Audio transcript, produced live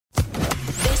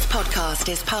podcast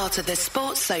is part of the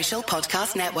Sports Social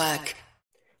Podcast Network.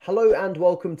 Hello and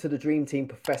welcome to the Dream Team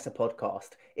Professor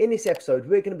podcast. In this episode,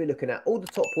 we're going to be looking at all the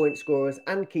top point scorers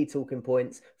and key talking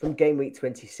points from game week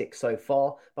 26 so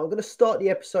far. But I'm going to start the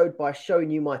episode by showing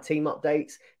you my team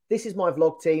updates. This is my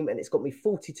vlog team and it's got me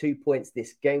 42 points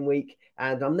this game week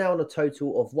and I'm now on a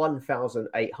total of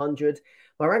 1,800.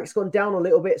 My rank's gone down a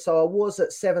little bit, so I was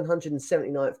at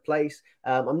 779th place.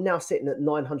 I'm now sitting at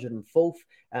 904th,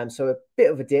 so a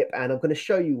bit of a dip, and I'm going to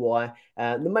show you why.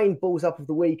 The main balls up of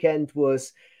the weekend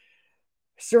was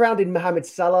surrounding Mohamed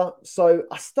Salah. So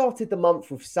I started the month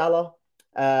with Salah,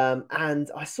 and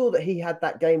I saw that he had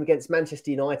that game against Manchester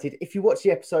United. If you watch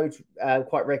the episodes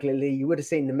quite regularly, you would have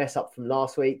seen the mess up from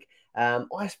last week.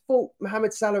 I thought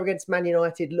Mohamed Salah against Man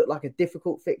United looked like a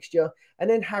difficult fixture, and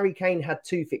then Harry Kane had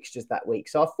two fixtures that week.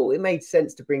 So I thought it made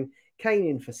sense to bring Kane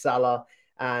in for Salah,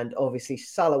 and obviously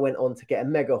Salah went on to get a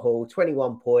mega haul,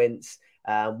 21 points,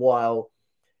 while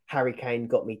Harry Kane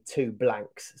got me 2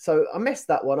 blanks. So I messed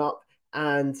that one up,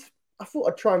 and I thought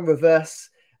I'd try and reverse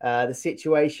the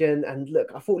situation. And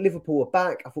look, I thought Liverpool were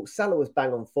back. I thought Salah was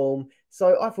bang on form.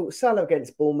 So I thought Salah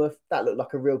against Bournemouth, that looked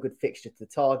like a real good fixture to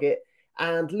target.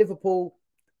 And Liverpool,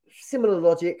 similar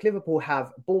logic. Liverpool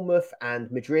have Bournemouth and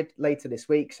Madrid later this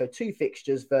week. So 2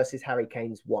 fixtures versus Harry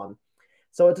Kane's 1.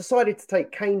 So I decided to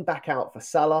take Kane back out for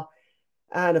Salah.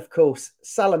 And of course,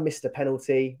 Salah missed a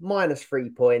penalty,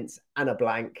 -3 points and a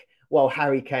blank, while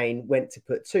Harry Kane went to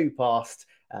put 2 past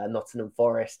Nottingham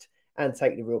Forest and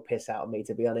take the real piss out of me,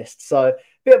 to be honest. So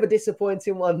bit of a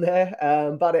disappointing one there,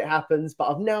 but it happens. But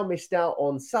I've now missed out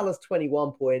on Salah's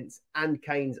 21 points and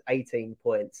Kane's 18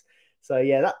 points. So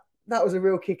yeah, that was a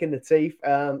real kick in the teeth.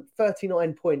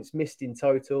 39 points missed in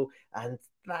total, and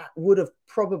that would have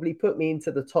probably put me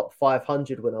into the top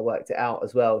 500 when I worked it out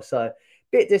as well. So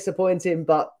bit disappointing,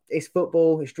 but it's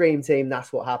football, it's Dream Team,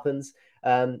 that's what happens.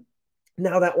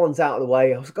 Now that one's out of the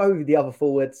way, I'll go with the other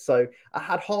forwards. So I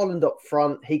had Haaland up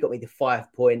front. He got me the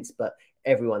 5 points, but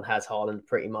everyone has Haaland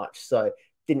pretty much. So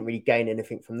didn't really gain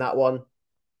anything from that one.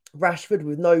 Rashford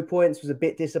with no points was a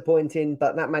bit disappointing,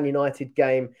 but that Man United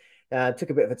game took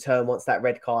a bit of a turn once that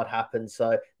red card happened.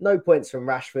 So no points from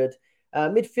Rashford.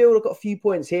 Midfield, I got a few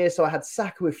points here. So I had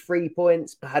Saka with 3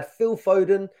 points. I had Phil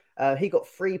Foden. He got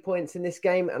 3 points in this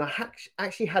game. And I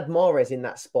actually had Mahrez in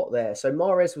that spot there. So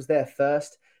Mahrez was there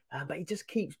first. But he just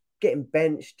keeps getting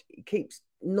benched. He keeps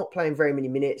not playing very many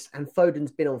minutes. And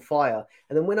Foden's been on fire.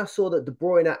 And then when I saw that De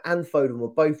Bruyne and Foden were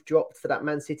both dropped for that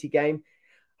Man City game,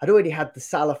 I'd already had the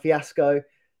Salah fiasco.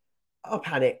 I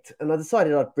panicked and I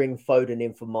decided I'd bring Foden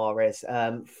in for Mahrez.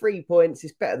 3 points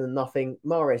is better than nothing.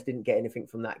 Mahrez didn't get anything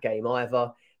from that game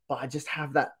either. But I just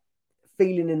have that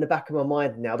feeling in the back of my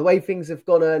mind now. The way things have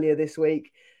gone earlier this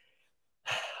week,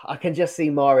 I can just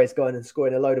see Mahrez going and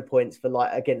scoring a load of points for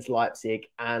against Leipzig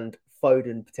and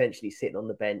Foden potentially sitting on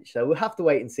the bench. So we'll have to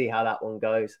wait and see how that one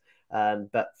goes.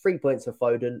 But 3 points for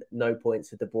Foden, no points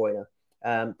for De Bruyne.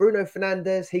 Bruno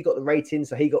Fernandes, he got the rating,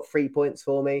 so he got 3 points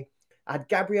for me. I had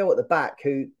Gabriel at the back,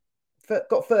 who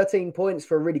got 13 points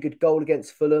for a really good goal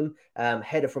against Fulham,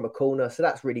 header from a corner. So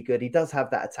that's really good. He does have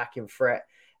that attacking threat.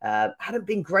 Hadn't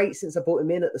been great since I bought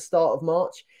him in at the start of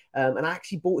March. And I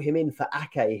actually bought him in for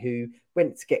Ake, who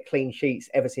went to get clean sheets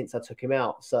ever since I took him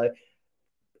out. So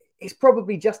it's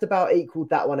probably just about equaled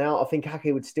that one out. I think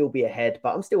Ake would still be ahead,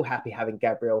 but I'm still happy having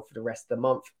Gabriel for the rest of the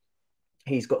month.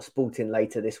 He's got Sporting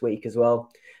later this week as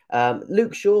well.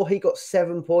 Luke Shaw, he got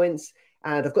 7 points.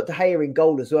 And I've got De Gea in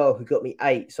goal as well, who got me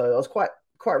 8. So I was quite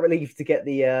relieved to get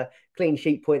the clean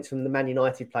sheet points from the Man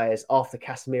United players after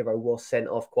Casemiro was sent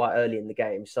off quite early in the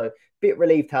game. So a bit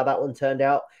relieved how that one turned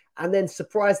out. And then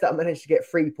surprised that I managed to get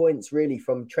 3 points really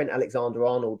from Trent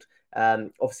Alexander-Arnold.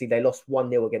 Obviously, they lost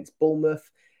 1-0 against Bournemouth.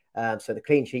 So the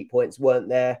clean sheet points weren't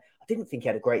there. I didn't think he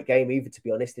had a great game either, to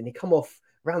be honest. And he come off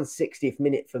around the 60th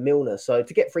minute for Milner. So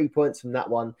to get 3 points from that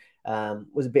one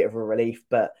was a bit of a relief.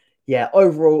 But yeah,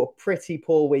 overall, a pretty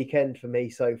poor weekend for me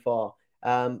so far.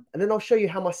 And then I'll show you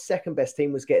how my second best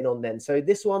team was getting on then. So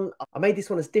this one, I made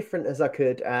this one as different as I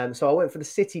could. So I went for the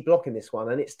City block in this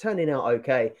one, and it's turning out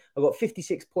okay. I've got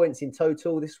 56 points in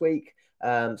total this week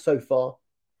so far.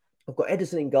 I've got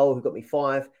Ederson in goal, who got me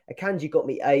 5. Akanji got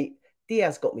me 8.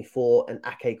 Diaz got me 4 and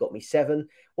Ake got me 7.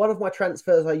 One of my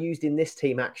transfers I used in this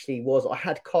team actually was I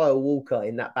had Kyle Walker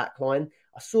in that back line.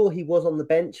 I saw he was on the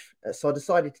bench, so I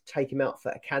decided to take him out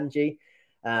for Akanji.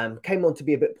 Came on to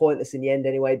be a bit pointless in the end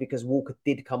anyway because Walker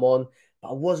did come on, but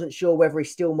I wasn't sure whether he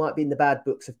still might be in the bad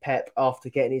books of Pep after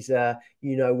getting his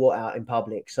you-know-what out in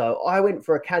public. So I went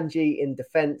for Akanji in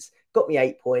defence, got me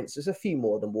 8 points. There's a few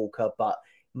more than Walker, but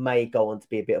may go on to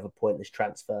be a bit of a pointless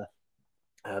transfer.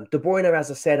 De Bruyne, as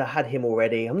I said, I had him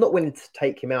already. I'm not willing to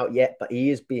take him out yet, but he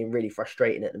is being really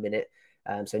frustrating at the minute.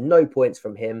 So no points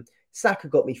from him. Saka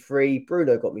got me 3,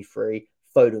 Bruno got me 3,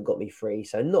 Foden got me 3.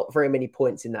 So not very many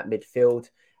points in that midfield.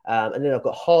 And then I've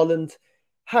got Haaland,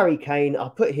 Harry Kane. I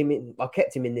put him in. I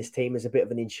kept him in this team as a bit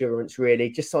of an insurance, really,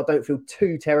 just so I don't feel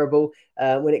too terrible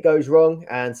when it goes wrong.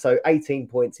 And so 18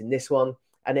 points in this one,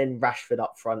 and then Rashford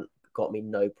up front got me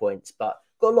no points, but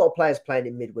got a lot of players playing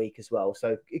in midweek as well,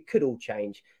 so it could all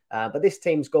change. But this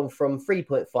team's gone from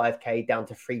 3.5k down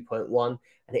to 3.1,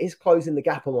 and it is closing the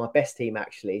gap on my best team,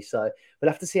 actually. So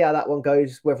we'll have to see how that one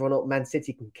goes, whether or not Man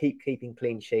City can keep keeping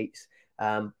clean sheets.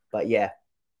 But yeah,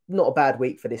 not a bad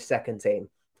week for this second team.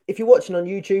 If you're watching on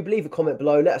YouTube, leave a comment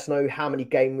below. Let us know how many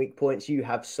game week points you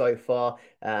have so far.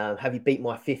 Have you beat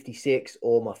my 56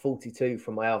 or my 42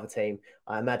 from my other team?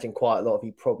 I imagine quite a lot of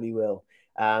you probably will.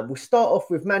 We'll start off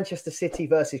with Manchester City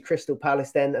versus Crystal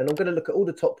Palace then, and I'm going to look at all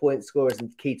the top point scorers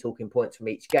and key talking points from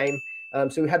each game.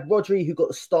 So we had Rodri, who got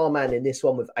the star man in this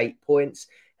one with 8 points,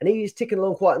 and he's ticking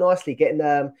along quite nicely, getting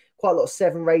quite a lot of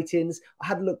 7 ratings. I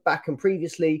had a look back, and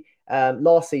previously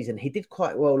last season, he did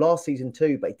quite well last season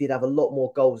too, but he did have a lot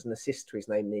more goals and assists to his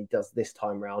name than he does this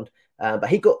time round. But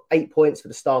he got 8 points for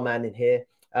the star man in here.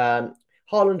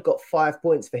 Haaland got 5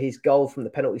 points for his goal from the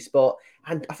penalty spot.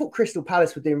 And I thought Crystal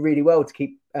Palace were doing really well to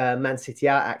keep Man City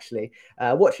out, actually.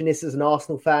 Watching this as an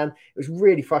Arsenal fan, it was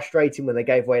really frustrating when they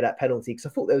gave away that penalty, because I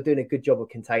thought they were doing a good job of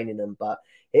containing them. But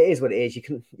it is what it is. You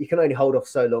can only hold off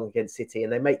so long against City,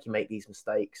 and they make you make these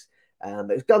mistakes.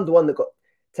 But it was Gundogan that got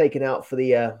taken out for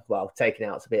the, taken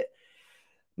out a bit,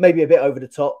 maybe a bit over the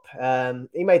top.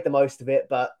 He made the most of it,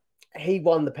 but he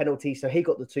won the penalty, so he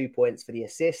got the 2 points for the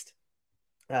assist.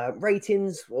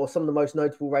 Ratings, or some of the most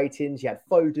notable ratings, you had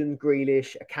Foden,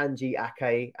 Grealish, Akanji,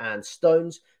 Ake, and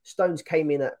Stones. Stones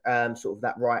came in at sort of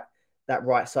that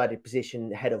right-sided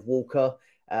position ahead of Walker.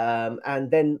 And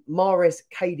then Mahrez,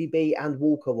 KDB, and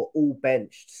Walker were all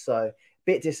benched. So a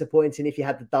bit disappointing if you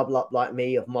had the double up like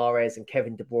me of Mahrez and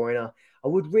Kevin De Bruyne. I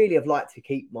would really have liked to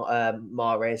keep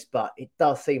Mahrez, but it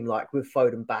does seem like with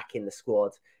Foden back in the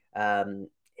squad,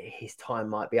 his time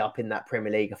might be up in that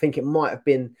Premier League. I think it might have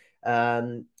been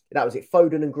that was it.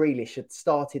 Foden and Grealish had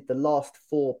started the last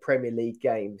 4 Premier League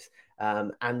games.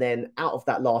 And then out of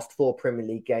that last 4 Premier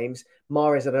League games,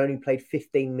 Mahrez had only played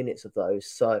 15 minutes of those.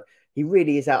 So he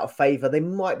really is out of favour. They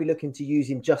might be looking to use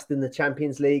him just in the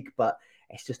Champions League, but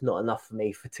it's just not enough for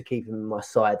me to keep him in my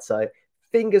side. So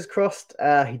fingers crossed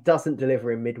he doesn't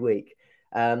deliver in midweek.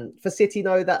 For City,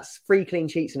 no, that's 3 clean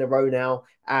sheets in a row now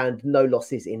and no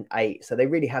losses in 8. So they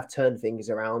really have turned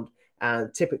things around.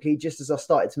 And typically, just as I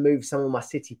started to move some of my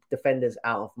City defenders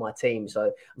out of my team. So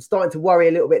I'm starting to worry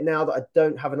a little bit now that I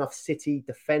don't have enough City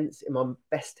defence in my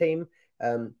best team.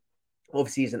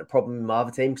 Obviously, isn't a problem in my other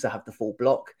team because I have the full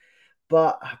block.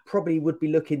 But I probably would be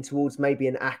looking towards maybe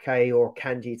an Ake or a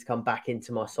Kanji to come back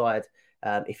into my side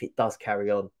if it does carry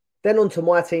on. Then on to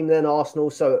my team, then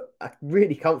Arsenal. So a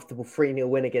really comfortable 3-0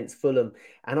 win against Fulham.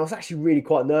 And I was actually really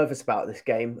quite nervous about this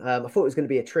game. I thought it was going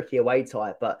to be a tricky away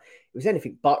tie, but it was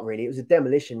anything but really. It was a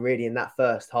demolition really in that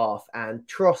first half. And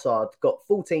Trossard got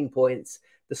 14 points,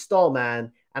 the star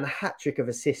man, and a hat-trick of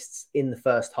assists in the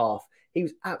first half. He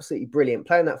was absolutely brilliant,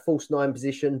 playing that false 9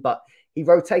 position, but he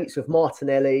rotates with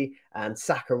Martinelli and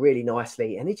Saka really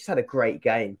nicely. And he just had a great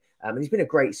game. And he's been a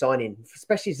great signing,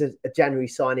 especially as a January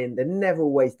signing. They're never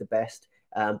always the best,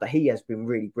 but he has been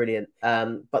really brilliant.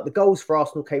 But the goals for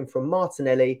Arsenal came from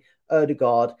Martinelli,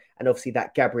 Ødegaard, and obviously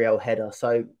that Gabriel header.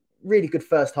 So really good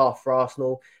first half for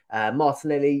Arsenal.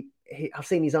 Martinelli, I've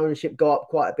seen his ownership go up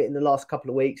quite a bit in the last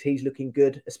couple of weeks. He's looking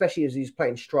good, especially as he's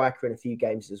playing striker in a few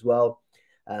games as well.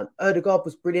 Ødegaard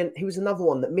was brilliant. He was another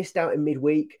one that missed out in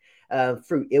midweek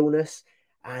through illness.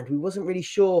 And we wasn't really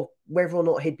sure whether or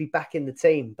not he'd be back in the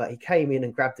team, but he came in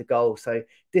and grabbed a goal. So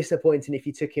disappointing if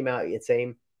you took him out of your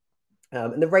team.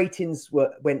 And the ratings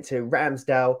went to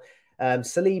Ramsdale.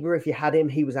 Saliba, if you had him,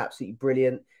 he was absolutely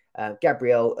brilliant.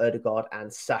 Gabriel, Ødegaard,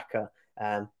 and Saka.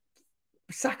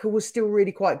 Saka was still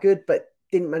really quite good, but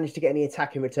didn't manage to get any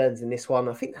attacking returns in this one.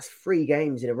 I think that's 3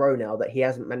 games in a row now that he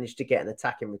hasn't managed to get an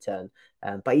attacking return.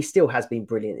 But he still has been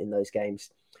brilliant in those games.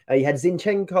 You had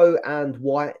Zinchenko and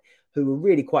White, who were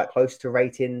really quite close to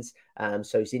ratings.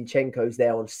 So Zinchenko's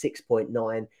there on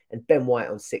 6.9 and Ben White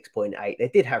on 6.8. They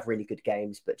did have really good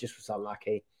games, but just was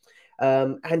unlucky.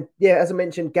 And yeah, as I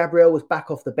mentioned, Gabriel was back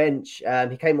off the bench.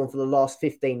 He came on for the last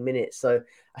 15 minutes. So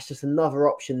that's just another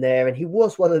option there. And he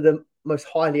was one of the most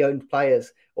highly owned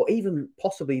players, or even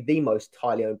possibly the most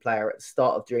highly owned player at the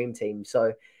start of Dream Team.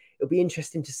 So it'll be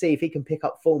interesting to see if he can pick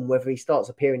up form, whether he starts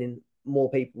appearing in more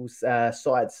people's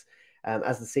sides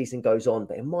as the season goes on,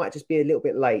 but it might just be a little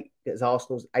bit late because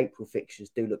Arsenal's April fixtures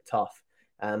do look tough.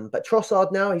 But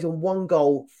Trossard now, he's on 1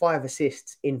 goal, 5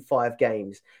 assists in 5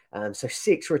 games. So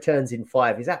 6 returns in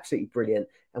 5 is absolutely brilliant.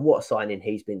 And what a signing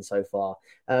he's been so far.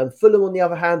 Fulham, on the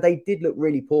other hand, they did look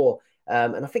really poor.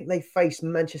 And I think they face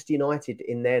Manchester United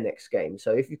in their next game.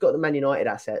 So if you've got the Man United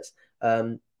assets,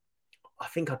 I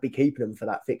think I'd be keeping them for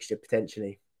that fixture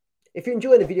potentially. If you're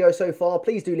enjoying the video so far,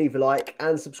 please do leave a like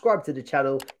and subscribe to the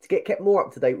channel to get kept more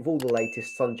up to date with all the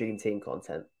latest Sun Dream Team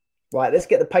content. Right, let's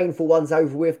get the painful ones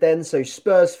over with then. So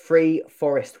Spurs 3,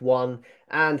 Forest 1,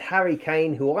 and Harry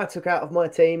Kane, who I took out of my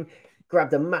team,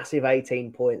 grabbed a massive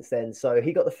 18 points then. So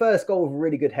he got the first goal with a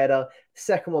really good header. The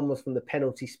second one was from the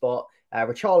penalty spot.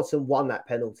 Richarlison won that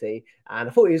penalty, and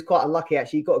I thought he was quite unlucky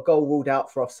actually. He got a goal ruled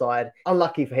out for offside.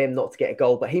 Unlucky for him not to get a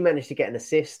goal, but he managed to get an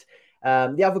assist.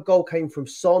 The other goal came from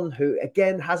Son, who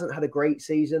again hasn't had a great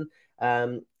season.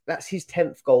 That's his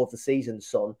 10th goal of the season,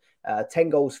 Son. 10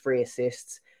 goals, 3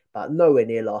 assists, but nowhere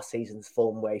near last season's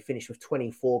form where he finished with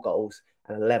 24 goals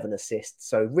and 11 assists.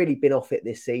 So really been off it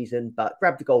this season, but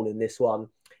grabbed a goal in this one.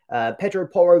 Pedro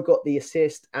Porro got the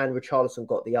assist and Richarlison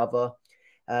got the other.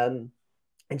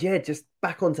 And yeah, just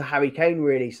back onto Harry Kane,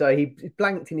 really. So he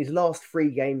blanked in his last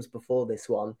 3 games before this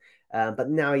one. But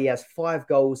now he has 5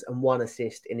 goals and 1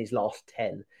 assist in his last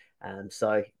 10.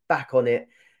 So back on it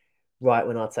right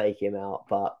when I take him out.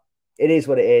 But it is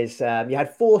what it is. You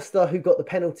had Forster, who got the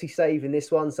penalty save in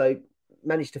this one. So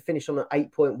managed to finish on an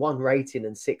 8.1 rating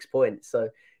and 6 points. So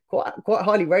quite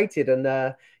highly rated. And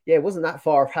yeah, it wasn't that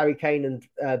far of Harry Kane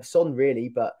and Son, really.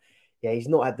 But yeah, he's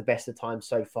not had the best of times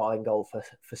so far in goal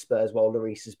for Spurs while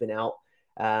Lloris has been out.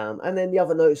 And then the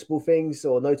other notable things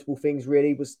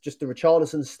really was just the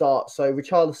Richarlison start. So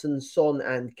Richarlison, Son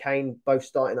and Kane both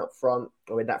starting up front,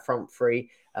 or in that front three.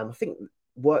 I think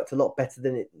worked a lot better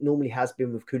than it normally has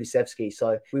been with Kulusevski.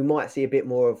 So we might see a bit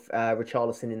more of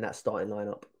Richarlison in that starting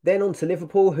lineup. Then on to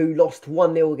Liverpool, who lost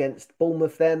 1-0 against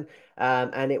Bournemouth then.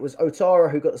 And it was Otara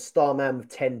who got the star man with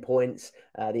 10 points.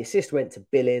 The assist went to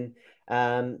Billing.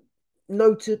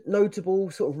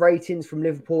 Notable sort of ratings from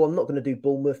Liverpool. I'm not going to do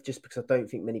Bournemouth just because I don't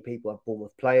think many people have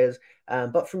Bournemouth players.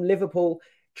 But from Liverpool,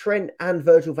 Trent and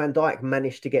Virgil van Dijk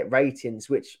managed to get ratings,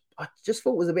 which I just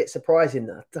thought was a bit surprising.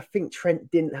 I think Trent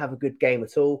didn't have a good game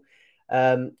at all.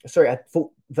 I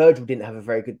thought Virgil didn't have a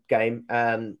very good game.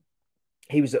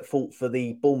 He was at fault for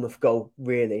the Bournemouth goal,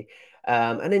 really.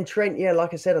 And then Trent, yeah,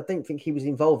 like I said, I don't think he was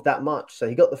involved that much. So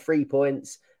he got the 3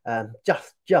 points.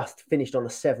 Just finished on a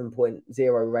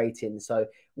 7.0 rating. So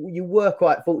you were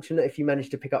quite fortunate if you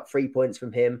managed to pick up 3 points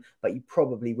from him, but you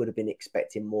probably would have been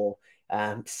expecting more.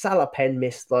 Salah pen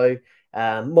missed though,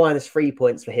 -3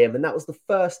 points for him. And that was the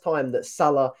first time that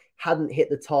Salah hadn't hit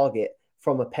the target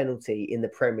from a penalty in the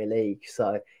Premier League.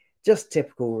 So just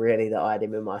typical really that I had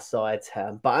him in my side.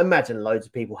 But I imagine loads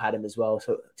of people had him as well.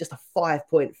 So just a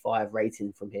 5.5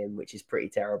 rating from him, which is pretty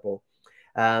terrible.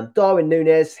 Darwin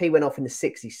Núñez, he went off in the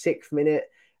 66th minute.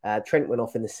 Trent went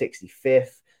off in the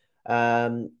 65th.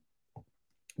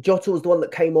 Jota was the one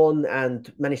that came on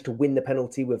and managed to win the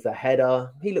penalty with the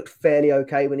header. He looked fairly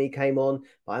okay when he came on,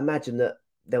 but I imagine that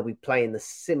they'll be playing the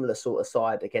similar sort of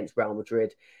side against Real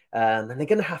Madrid. And they're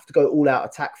going to have to go all-out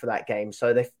attack for that game.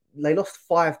 So they lost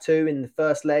 5-2 in the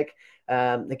first leg.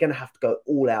 They're going to have to go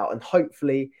all out, and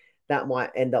hopefully that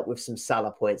might end up with some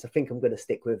Salah points. I think I'm going to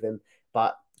stick with him.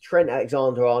 But Trent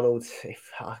Alexander-Arnold,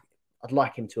 I'd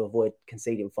like him to avoid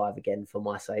conceding 5 again for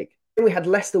my sake. Then we had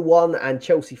Leicester 1 and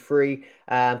Chelsea 3.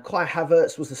 Kai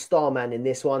Havertz was the star man in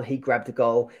this one. He grabbed a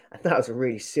goal, and that was a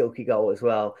really silky goal as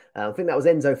well. I think that was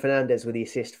Enzo Fernandez with the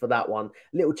assist for that one.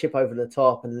 Little chip over the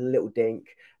top and a little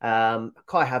dink. Kai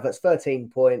Havertz, 13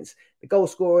 points.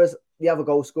 The other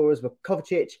goal scorers were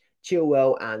Kovacic,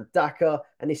 Chilwell and Daka,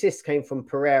 and the assists came from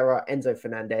Pereira, Enzo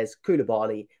Fernandez,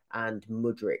 Koulibaly and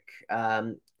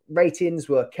Mudryk. Ratings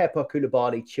were Kepa,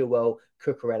 Koulibaly, Chilwell,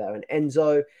 Cucurella and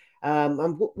Enzo. I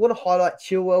want to highlight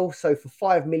Chilwell. So for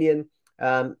 5 million,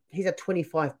 he's had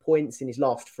 25 points in his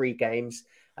last 3 games,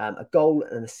 a goal,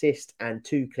 an assist and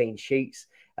 2 clean sheets.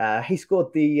 He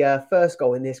scored the first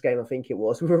goal in this game, I think it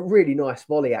was, with a really nice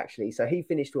volley, actually. So he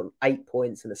finished on 8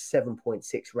 points and a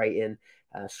 7.6 rating,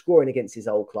 scoring against his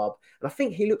old club. And I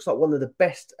think he looks like one of the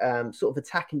best sort of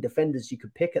attacking defenders you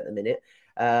could pick at the minute.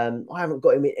 I haven't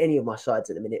got him in any of my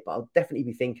sides at the minute, but I'll definitely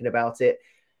be thinking about it.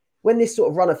 When this sort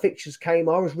of run of fixtures came,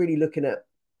 I was really looking at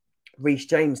Reece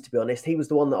James, to be honest. He was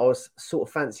the one that I was sort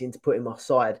of fancying to put in my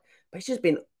side. But he's just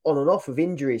been on and off with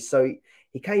injuries. So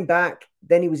he came back,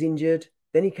 then he was injured,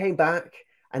 then he came back,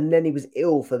 and then he was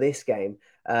ill for this game.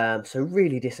 So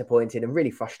really disappointing and really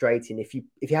frustrating if you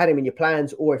had him in your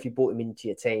plans or if you brought him into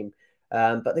your team.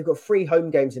 But they've got 3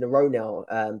 home games in a row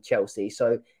now, Chelsea.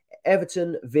 So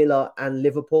Everton, Villa, and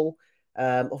Liverpool.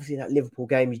 Obviously, that Liverpool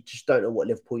game, you just don't know what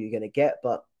Liverpool you're going to get.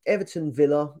 But Everton,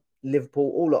 Villa,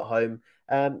 Liverpool, all at home.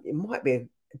 It might be a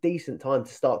decent time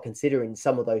to start considering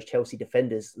some of those Chelsea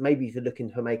defenders. Maybe if you're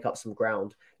looking to make up some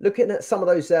ground. Looking at some of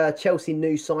those Chelsea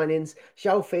new signings,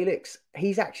 João Felix,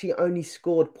 he's actually only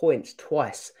scored points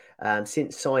twice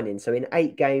since signing. So in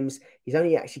 8 games, he's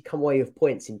only actually come away with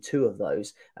points in 2 of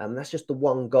those. That's just the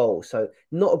 1 goal. So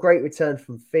not a great return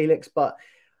from Felix, but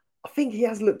I think he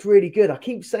has looked really good. I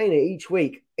keep saying it each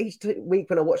week. Each week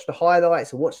when I watch the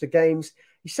highlights and watch the games,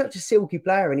 he's such a silky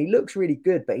player and he looks really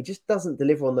good, but he just doesn't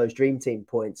deliver on those dream team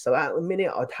points. So at the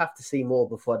minute, I'd have to see more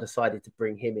before I decided to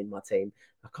bring him in my team.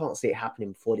 I can't see it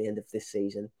happening before the end of this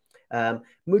season.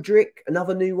 Mudryk,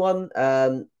 another new one.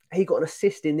 He got an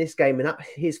assist in this game and that was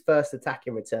his first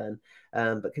attacking return.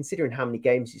 But considering how many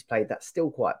games he's played, that's still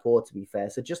quite poor, to be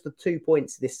fair. So just the 2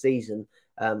 points this season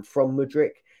from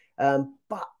Mudryk.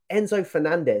 But Enzo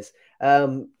Fernandez,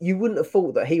 you wouldn't have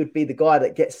thought that he would be the guy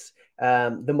that gets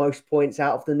the most points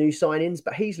out of the new signings,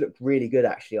 but he's looked really good,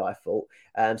 actually, I thought.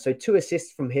 So 2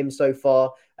 assists from him so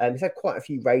far. He's had quite a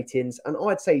few ratings, and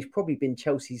I'd say he's probably been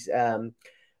Chelsea's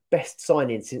best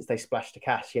signing since they splashed the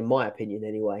cash, in my opinion,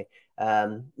 anyway.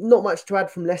 Not much to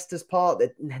add from Leicester's part.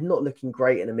 They're not looking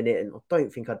great in a minute, and I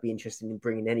don't think I'd be interested in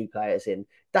bringing any players in.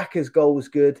 Daka's goal was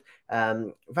good.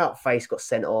 Without face, got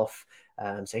sent off.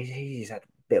 So he's had a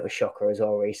bit of a shocker as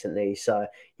well recently. So,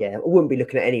 yeah, I wouldn't be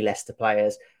looking at any Leicester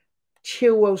players.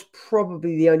 Chilwell's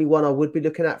probably the only one I would be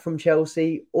looking at from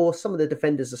Chelsea, or some of the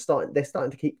defenders they're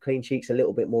starting to keep clean sheets a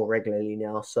little bit more regularly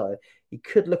now. So you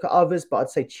could look at others, but I'd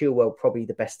say Chilwell probably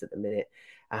the best at the minute.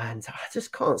 And I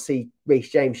just can't see Reece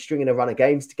James stringing a run of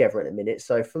games together in a minute.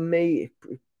 So for me,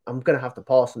 I'm going to have to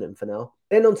pass on him for now.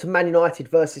 Then on to Man United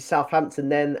versus Southampton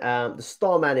then. The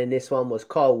star man in this one was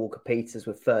Kyle Walker-Peters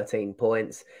with 13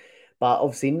 points. But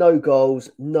obviously no goals,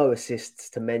 no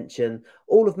assists to mention.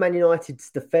 All of Man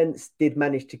United's defence did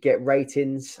manage to get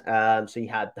ratings. So you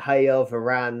had De Gea,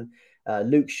 Varane,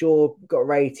 Luke Shaw got a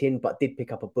rating, but did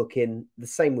pick up a booking. The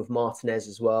same with Martinez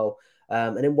as well.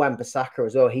 And then Wan-Bissaka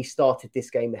as well. He started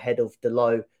this game ahead of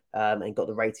Dalot and got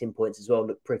the rating points as well.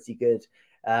 Looked pretty good.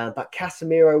 But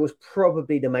Casemiro was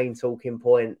probably the main talking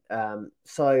point.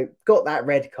 So got that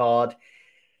red card.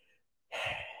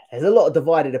 There's a lot of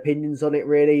divided opinions on it,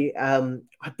 really. I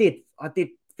did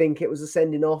think it was a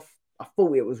sending off. I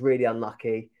thought it was really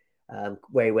unlucky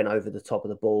where he went over the top of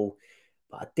the ball.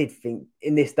 But I did think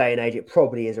in this day and age, it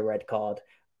probably is a red card.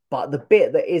 But the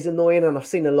bit that is annoying, and I've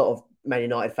seen a lot of Man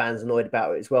United fans annoyed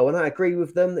about it as well, and I agree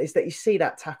with them, is that you see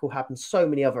that tackle happen so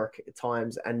many other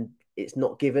times and it's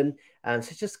not given. So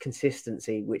it's just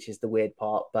consistency, which is the weird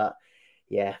part. But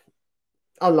yeah,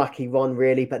 unlucky one,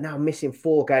 really, but now missing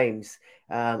 4 games.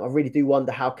 I really do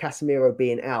wonder how Casemiro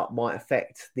being out might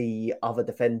affect the other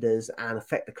defenders and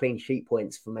affect the clean sheet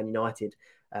points for Man United.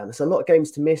 There's a lot of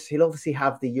games to miss. He'll obviously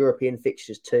have the European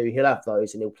fixtures too. He'll have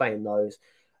those and he'll play in those.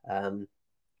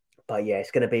 But yeah,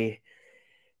 it's going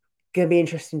to be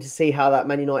interesting to see how that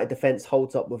Man United defence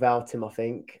holds up without him, I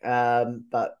think.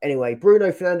 But anyway,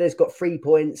 Bruno Fernandes got 3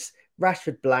 points.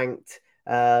 Rashford blanked.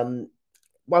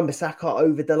 Wan-Bissaka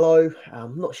over Dalot.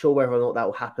 I'm not sure whether or not that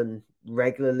will happen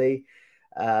regularly.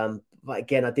 But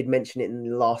again, I did mention it in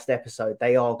the last episode.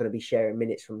 They are going to be sharing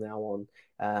minutes from now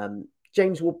on.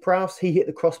 James Ward-Prowse, he hit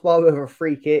the crossbar with a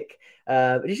free kick.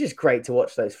 It's just great to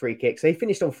watch those free kicks. So he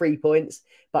finished on 3 points.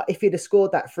 But if he'd have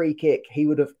scored that free kick, he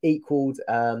would have equaled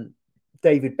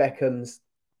David Beckham's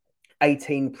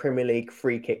 18 Premier League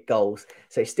free kick goals.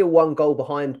 So he's still 1 goal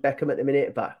behind Beckham at the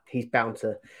minute, but he's bound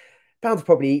to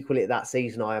probably equal it that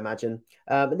season, I imagine.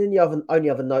 And then the only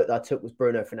other note that I took was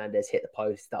Bruno Fernandes hit the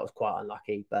post. That was quite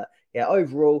unlucky. But yeah,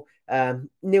 overall,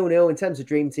 0-0 in terms of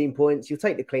dream team points. You'll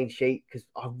take the clean sheet because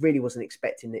I really wasn't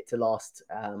expecting it to last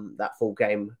that full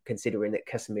game, considering that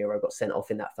Casemiro got sent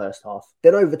off in that first half.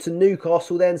 Then over to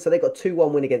Newcastle then. So they got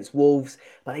 2-1 win against Wolves,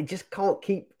 but they just can't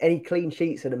keep any clean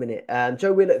sheets in a minute.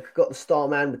 Joe Willock got the star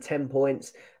man with 10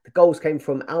 points. The goals came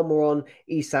from Almiron,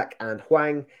 Isak and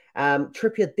Hwang.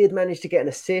 Trippier did manage to get an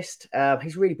assist.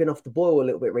 He's really been off the boil a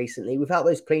little bit recently. Without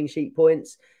those clean sheet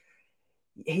points,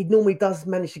 he normally does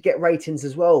manage to get ratings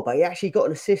as well, but he actually got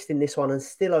an assist in this one and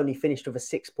still only finished with a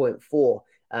 6.4.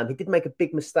 He did make a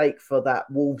big mistake for that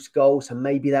Wolves goal, so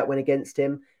maybe that went against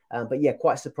him. But yeah,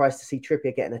 quite surprised to see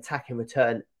Trippier get an attack in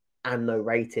return and no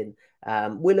rating.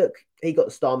 Willock, he got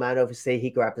the star man, obviously.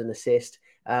 He grabbed an assist.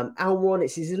 Almiron,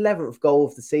 it's his 11th goal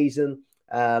of the season.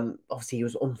 Obviously, he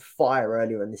was on fire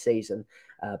earlier in the season,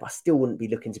 but I still wouldn't be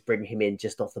looking to bring him in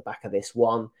just off the back of this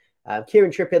one.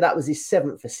 Kieran Trippier, that was his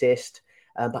 7th assist.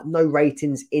 but no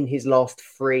ratings in his last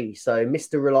 3. So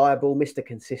Mr. Reliable, Mr.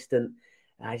 Consistent,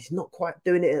 he's not quite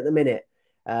doing it at the minute.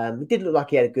 It did look like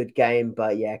he had a good game,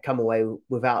 but yeah, come away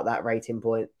without that rating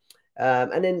point.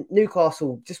 And then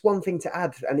Newcastle, just one thing to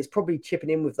add, and it's probably chipping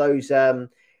in with those.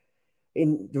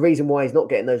 In the reason why he's not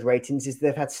getting those ratings is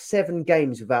they've had 7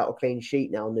 games without a clean sheet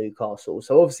now, Newcastle.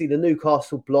 So obviously the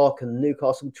Newcastle block and the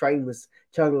Newcastle train was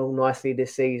chugging along nicely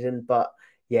this season. But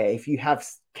yeah, if you have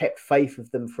kept faith with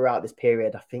them throughout this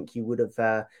period, I think you would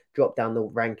have dropped down the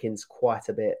rankings quite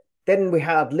a bit. Then we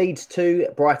have Leeds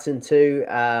 2, Brighton 2,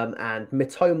 and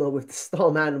Mitoma with the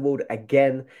Starman Award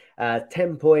again.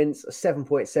 10 points, a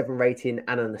 7.7 rating,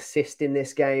 and an assist in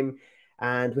this game.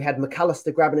 And we had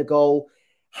McAllister grabbing a goal.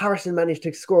 Harrison managed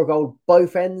to score a goal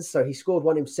both ends. So he scored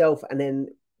one himself and then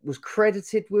was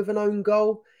credited with an own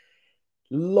goal.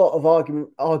 A lot of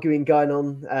arguing going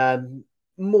on,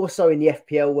 more so in the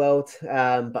FPL world.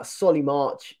 But Solly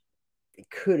March, it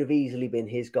could have easily been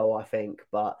his goal, I think.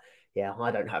 But yeah,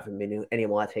 I don't have him in any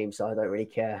of my teams, so I don't really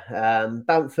care.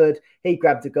 Bamford, he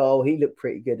grabbed a goal. He looked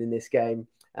pretty good in this game.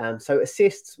 So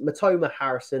assists, Matoma,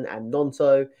 Harrison, and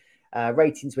Nonto.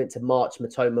 Ratings went to March,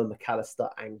 Matoma, McAllister,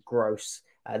 and Gross.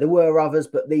 There were others,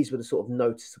 but these were the sort of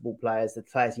noticeable players, the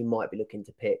players you might be looking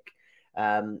to pick.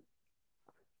 Matoma,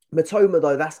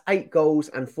 though, that's 8 goals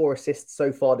and 4 assists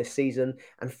so far this season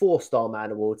and 4 Star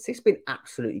Man Awards. It's been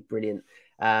absolutely brilliant.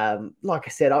 Like I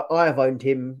said, I have owned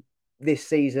him this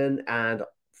season and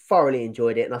thoroughly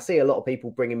enjoyed it. And I see a lot of people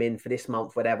bring him in for this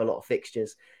month where they have a lot of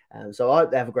fixtures. So I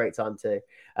hope they have a great time too.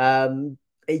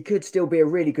 He could still be a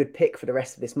really good pick for the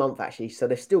rest of this month, actually. So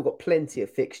they've still got plenty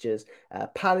of fixtures.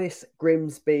 Palace,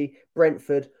 Grimsby,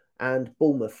 Brentford, and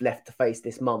Bournemouth left to face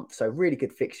this month. So really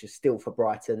good fixtures still for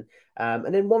Brighton.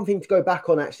 And then one thing to go back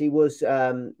on, actually, was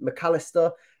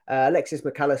McAllister. Alexis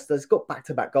McAllister's got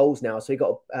back-to-back goals now. So he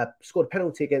scored a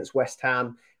penalty against West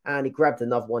Ham, and he grabbed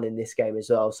another one in this game as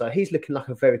well. So he's looking like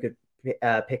a very good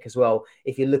pick as well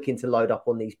if you're looking to load up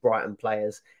on these Brighton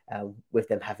players with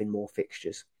them having more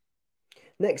fixtures.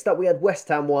 Next up, we had West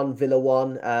Ham 1, Villa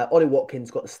 1. Ollie Watkins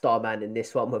got the star man in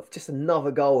this one with just another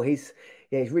goal. He's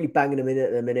really banging them in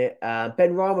at the minute.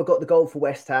 Ben Rama got the goal for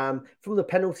West Ham from the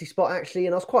penalty spot, actually,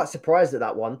 and I was quite surprised at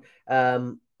that one.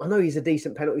 I know he's a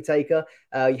decent penalty taker.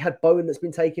 You had Bowen that's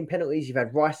been taking penalties. You've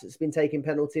had Rice that's been taking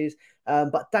penalties.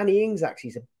 But Danny Ings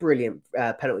actually is a brilliant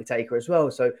penalty taker as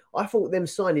well. So I thought them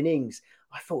signing Ings,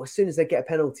 I thought as soon as they get a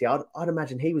penalty, I'd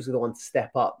imagine he was the one to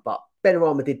step up. But Ben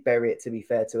Rama did bury it, to be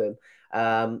fair to him.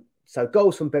 So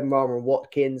goals from Ben Rama and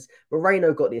Watkins.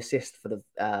 Moreno got the assist for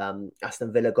the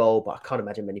Aston Villa goal, but I can't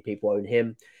imagine many people own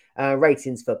him.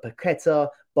 Ratings for Paqueta,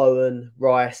 Bowen,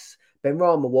 Rice, Ben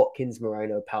Rama, Watkins,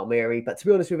 Moreno, Palmieri. But to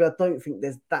be honest with you, I don't think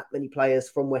there's that many players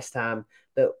from West Ham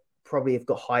that probably have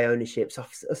got high ownership. So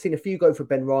I've seen a few go for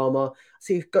Ben Rama. I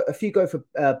see a few go for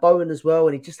Bowen as well,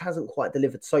 and he just hasn't quite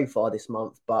delivered so far this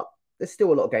month. But there's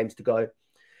still a lot of games to go.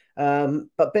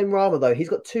 But Ben Rama, though, he's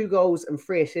got 2 goals and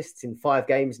 3 assists in 5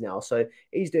 games now. So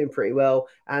he's doing pretty well.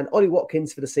 And Ollie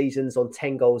Watkins for the season's on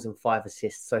 10 goals and 5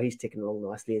 assists. So he's ticking along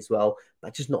nicely as well,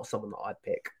 but just not someone that I'd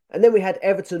pick. And then we had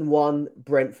Everton 1,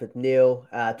 Brentford 0.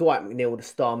 Dwight McNeil, the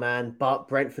star man, but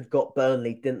Brentford got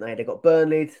Burnley, didn't they? They got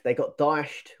Burnley, they got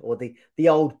dashed, or the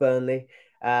old Burnley.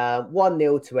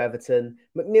 1-0 to Everton.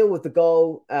 McNeil with the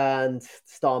goal and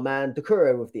star man.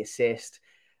 Doucouré with the assist.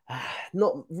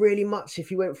 Not really much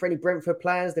if you went for any Brentford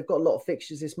players. They've got a lot of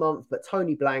fixtures this month, but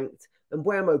Tony blanked and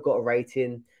Mbeumo got a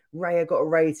rating. Raya got a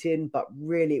rating, but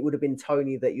really it would have been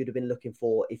Tony that you'd have been looking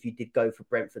for if you did go for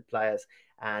Brentford players,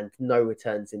 and no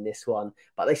returns in this one.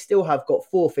 But they still have got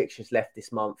 4 fixtures left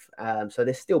this month, so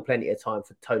there's still plenty of time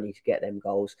for Tony to get them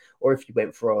goals, or if you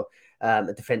went for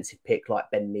a defensive pick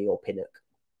like Ben Mee or Pinnock.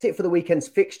 It for the weekend's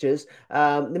fixtures.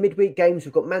 The midweek games,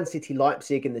 we've got Man City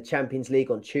Leipzig in the Champions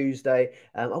League on Tuesday.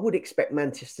 I would expect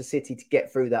Manchester City to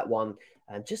get through that one,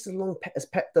 just as long as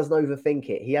Pep doesn't overthink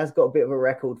it. He has got a bit of a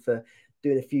record for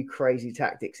doing a few crazy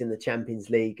tactics in the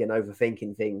Champions League and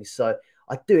overthinking things. So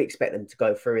I do expect them to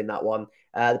go through in that one.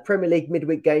 The Premier League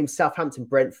midweek games, Southampton,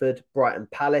 Brentford, Brighton,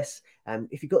 Palace.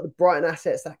 If you've got the Brighton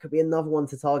assets, that could be another one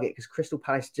to target because Crystal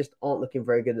Palace just aren't looking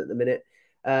very good at the minute.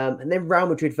 And then Real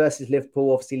Madrid versus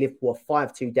Liverpool. Obviously, Liverpool are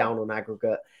 5-2 down on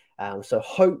aggregate. So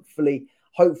hopefully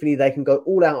they can go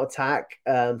all out attack.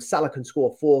 Salah can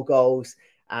score 4 goals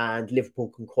and Liverpool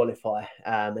can qualify.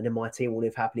 And then my team will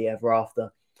live happily ever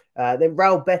after. Then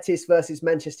Real Betis versus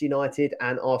Manchester United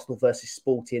and Arsenal versus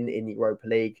Sporting in the Europa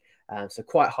League. So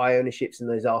quite high ownerships in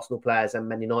those Arsenal players and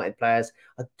Man United players.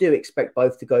 I do expect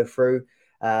both to go through.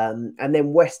 And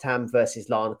then West Ham versus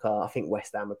Larnaca. I think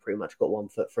West Ham have pretty much got 1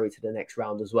 foot through to the next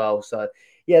round as well. So,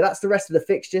 yeah, that's the rest of the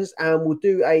fixtures. And we'll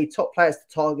do a top players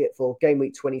to target for game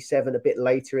week 27 a bit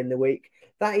later in the week.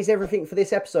 That is everything for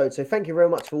this episode. So thank you very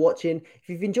much for watching. If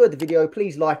you've enjoyed the video,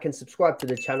 please like and subscribe to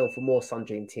the channel for more Sun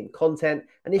Dream Team content.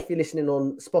 And if you're listening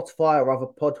on Spotify or other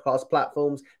podcast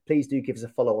platforms, please do give us a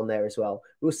follow on there as well.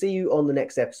 We'll see you on the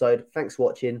next episode. Thanks for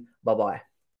watching. Bye-bye.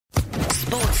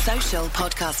 Sports Social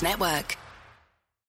Podcast Network.